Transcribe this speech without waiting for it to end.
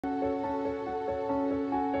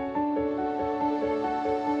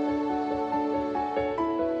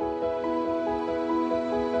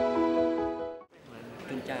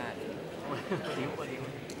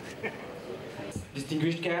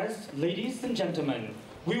Distinguished guests, ladies and gentlemen,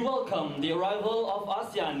 we welcome the arrival of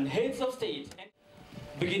ASEAN heads of state,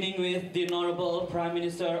 beginning with the Honorable Prime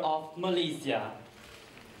Minister of Malaysia.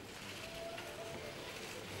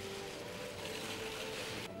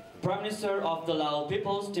 Prime Minister of the Lao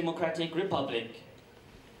People's Democratic Republic.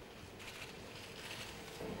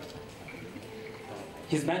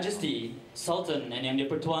 His Majesty, Sultan and Yang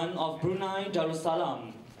Di-Pertuan of Brunei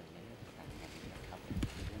Darussalam.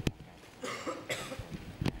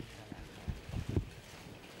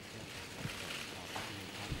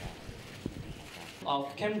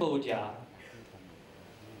 Of Cambodia.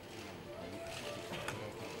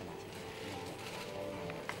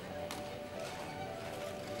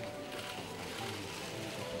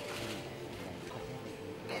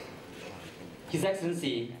 His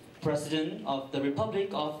Excellency, President of the Republic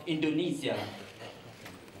of Indonesia.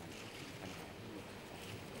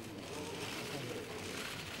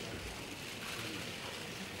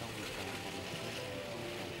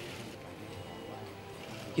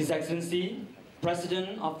 His Excellency,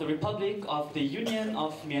 President of the Republic of the Union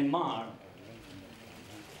of Myanmar.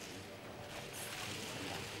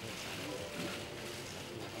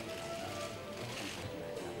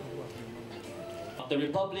 Of the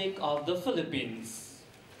Republic of the Philippines.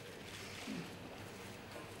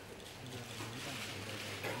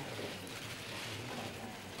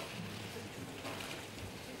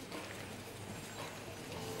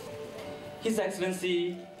 His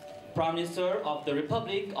Excellency, Prime Minister of the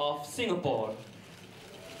Republic of Singapore.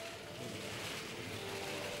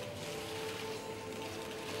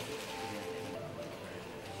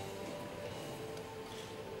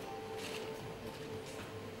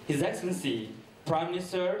 His Excellency, Prime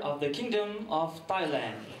Minister of the Kingdom of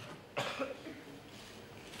Thailand.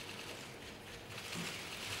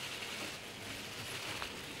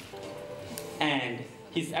 And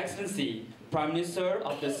His Excellency, Prime Minister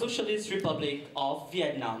of the Socialist Republic of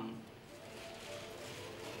Vietnam.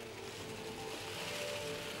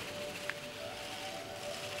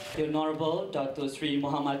 The Honorable Dr. Sri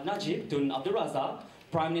Muhammad Najib Tun Abdul Razak,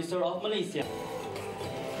 Prime Minister of Malaysia.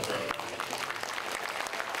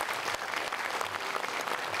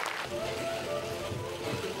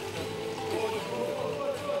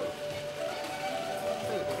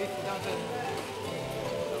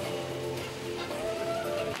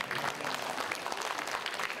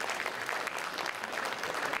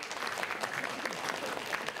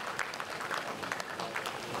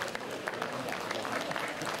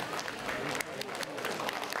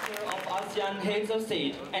 ASEAN heads of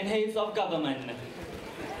state and heads of government.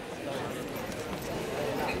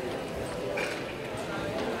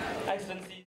 Excellency.